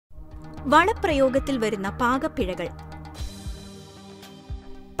വളപ്രയോഗത്തിൽ വരുന്ന പാകപ്പിഴകൾ.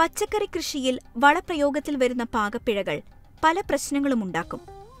 പച്ചക്കറി കൃഷിയിൽ വളപ്രയോഗത്തിൽ വരുന്ന പാകപ്പിഴകൾ പല പ്രശ്നങ്ങളുമുണ്ടാക്കും.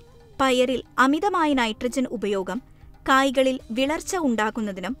 പയറിൽ അമിതമായ നൈട്രജൻ ഉപയോഗം കായ്കളിൽ വിളർച്ച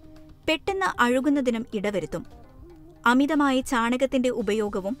ഉണ്ടാകുന്നതിനും പെട്ടെന്ന് അഴുകുന്നതിനും ഇടവരുത്തും. അമിതമായ ചാണകത്തിന്റെ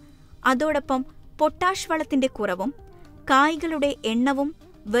ഉപയോഗവും അതോടൊപ്പം പൊട്ടാഷ് വളത്തിന്റെ കുറവും കായ്കളുടെ എണ്ണവും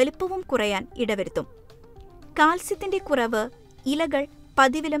വലുപ്പവും കുറയാൻ ഇടവരുത്തും. കാൽസ്യത്തിന്റെ കുറവ് ഇലകൾ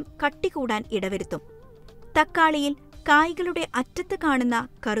പതിവിലും കട്ടികൂടാൻ ഇടവരുത്തും. തക്കാളിയിൽ കായ്കളുടെ അറ്റത്ത് കാണുന്ന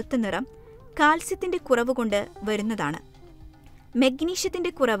കറുത്ത നിറം കാൽസ്യത്തിന്റെ കുറവുകൊണ്ട് വരുന്നതാണ്. മഗ്നീഷ്യത്തിന്റെ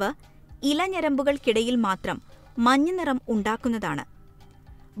കുറവ് ഇലഞരമ്പുകൾക്കിടയിൽ മാത്രം മഞ്ഞനിറം ഉണ്ടാക്കുന്നതാണ്.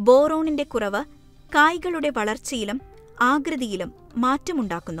 ബോറോണിന്റെ കുറവ് കായ്കളുടെ വളർച്ചയിലും ആകൃതിയിലും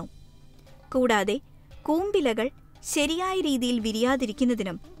മാറ്റമുണ്ടാക്കുന്നു. കൂടാതെ കൂമ്പിലകൾ ശരിയായ രീതിയിൽ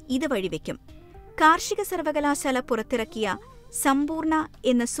വിരിയാതിരിക്കുന്നതിനും ഇത് വഴിവെക്കും. കാർഷിക സർവകലാശാല പുറത്തിറക്കിയ സമ്പൂർണ്ണ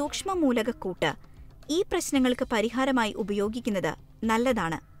എന്ന സൂക്ഷ്മമൂലകക്കൂട്ട് ഈ പ്രശ്നങ്ങൾക്ക് പരിഹാരമായി ഉപയോഗിക്കുന്നത്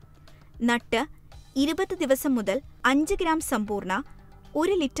നല്ലതാണ്. നട്ട് 20 ദിവസം മുതൽ 5 ഗ്രാം സമ്പൂർണ്ണ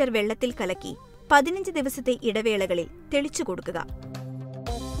 1 ലിറ്റർ വെള്ളത്തിൽ കലക്കി 15 ദിവസത്തെ ഇടവേളകളിൽ തെളിച്ചു കൊടുക്കുക.